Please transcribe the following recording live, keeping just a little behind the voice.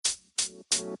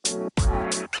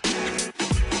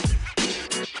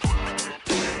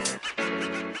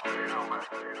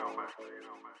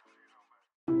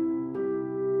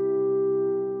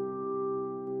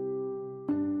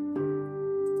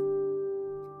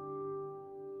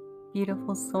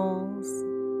Beautiful souls,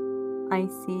 I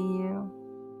see you.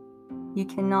 You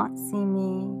cannot see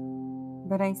me,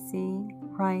 but I see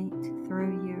right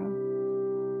through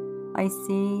you. I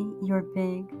see your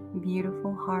big,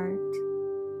 beautiful heart,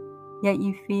 yet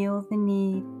you feel the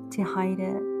need to hide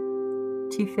it,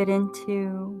 to fit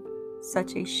into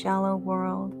such a shallow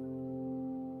world.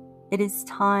 It is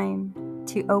time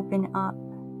to open up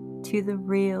to the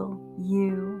real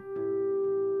you.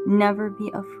 Never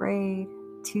be afraid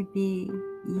to be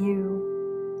you.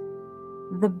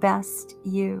 The best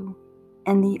you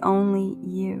and the only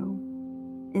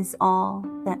you is all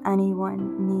that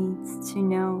anyone needs to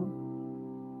know.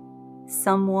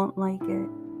 Some won't like it,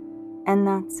 and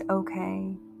that's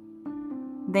okay.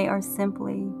 They are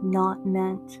simply not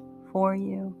meant for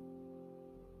you.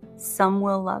 Some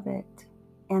will love it,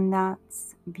 and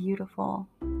that's beautiful.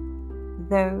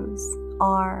 Those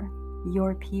are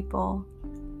your people.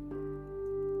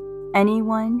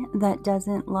 Anyone that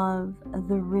doesn't love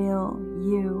the real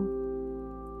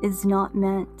you is not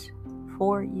meant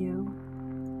for you.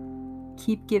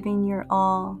 Keep giving your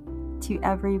all to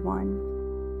everyone.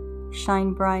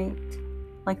 Shine bright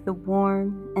like the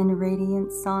warm and radiant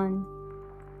sun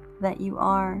that you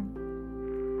are.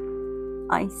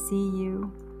 I see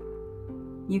you.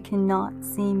 You cannot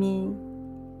see me,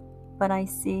 but I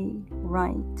see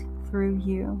right through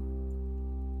you.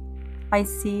 I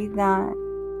see that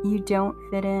you don't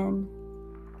fit in.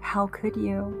 How could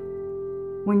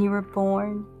you, when you were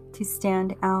born to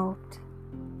stand out?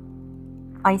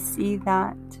 I see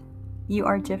that you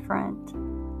are different,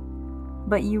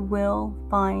 but you will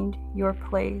find your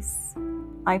place,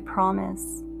 I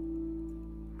promise.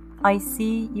 I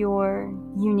see your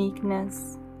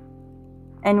uniqueness,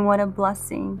 and what a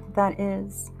blessing that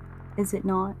is it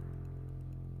not?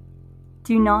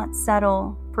 Do not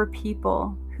settle for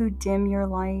people who dim your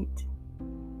light.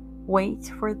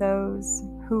 Wait for those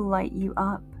who light you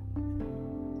up.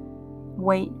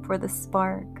 Wait for the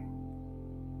spark.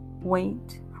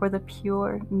 Wait for the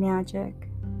pure magic.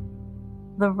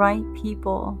 The right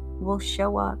people will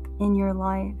show up in your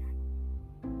life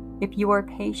if you are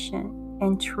patient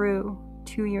and true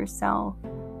to yourself.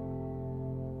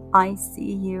 I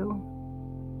see you.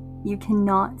 You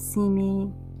cannot see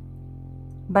me,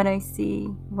 but I see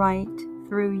right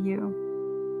through you.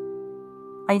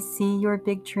 I see your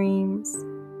big dreams.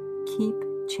 Keep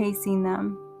chasing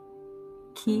them.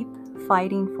 Keep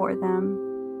fighting for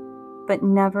them, but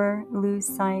never lose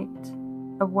sight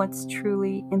of what's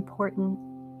truly important.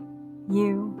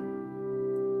 You.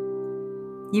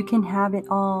 You can have it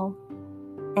all,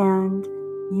 and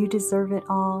you deserve it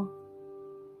all.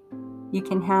 You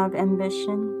can have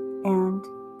ambition and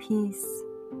peace.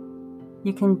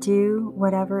 You can do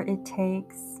whatever it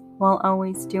takes while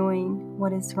always doing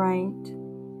what is right.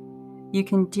 You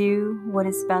can do what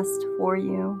is best for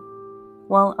you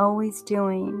while always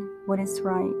doing what is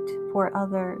right for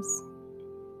others.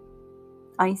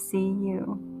 I see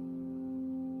you.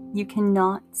 You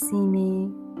cannot see me,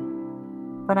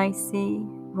 but I see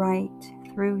right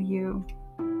through you.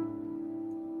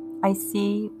 I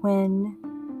see when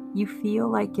you feel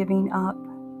like giving up.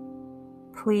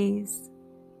 Please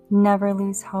never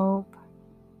lose hope.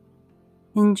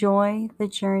 Enjoy the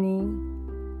journey,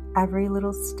 every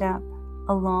little step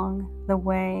along the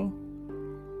way,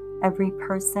 every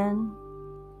person,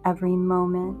 every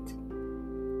moment.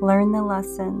 Learn the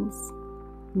lessons,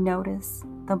 notice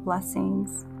the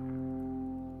blessings.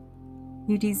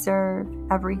 You deserve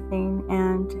everything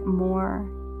and more.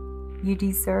 You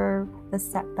deserve the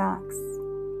setbacks,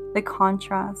 the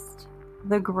contrast,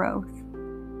 the growth,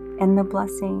 and the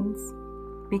blessings,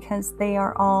 because they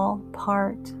are all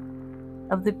part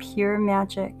of the pure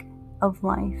magic of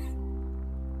life.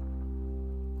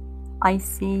 I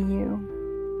see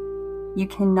you. You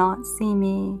cannot see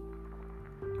me,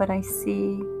 but I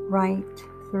see right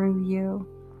through you.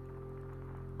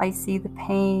 I see the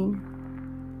pain.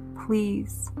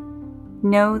 Please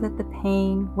know that the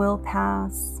pain will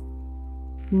pass.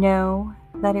 Know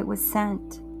that it was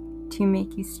sent to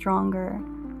make you stronger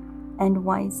and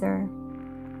wiser.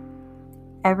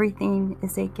 Everything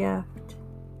is a gift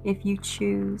if you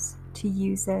choose to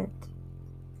use it,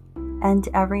 and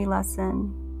every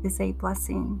lesson is a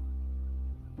blessing.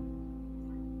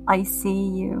 I see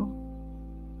you.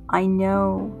 I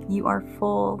know you are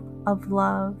full of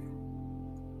love.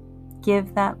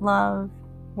 Give that love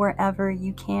wherever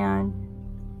you can.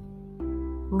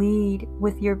 Lead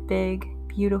with your big,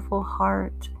 beautiful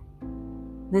heart.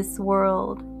 This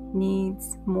world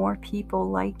needs more people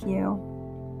like you.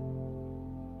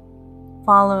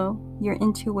 Follow your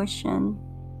intuition,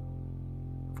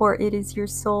 for it is your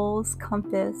soul's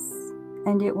compass,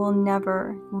 and it will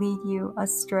never lead you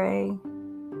astray.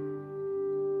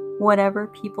 Whatever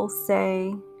people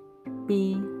say,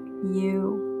 be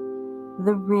you,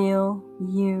 the real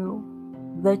you,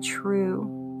 the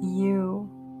true you.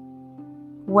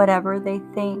 Whatever they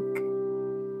think,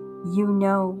 you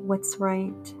know what's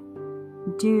right.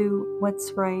 Do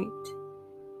what's right.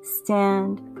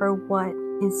 Stand for what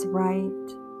is right.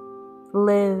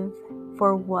 Live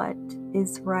for what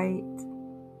is right.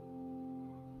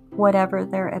 Whatever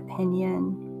their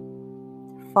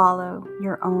opinion, follow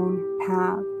your own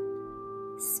path.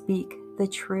 Speak the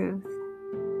truth.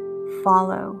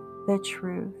 Follow the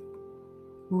truth.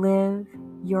 Live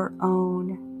your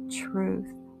own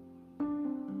truth.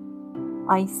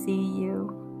 I see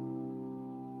you.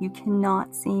 You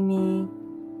cannot see me,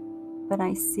 but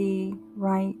I see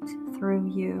right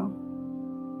through you.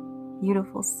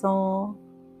 Beautiful soul,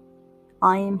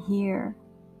 I am here,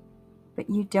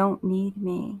 but you don't need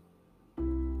me.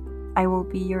 I will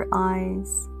be your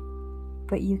eyes,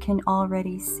 but you can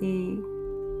already see.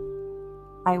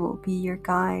 I will be your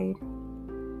guide,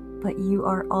 but you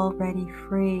are already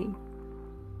free.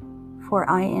 For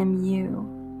I am you,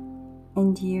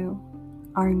 and you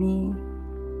are me.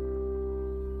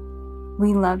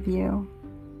 We love you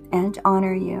and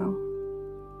honor you,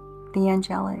 the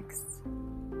Angelics.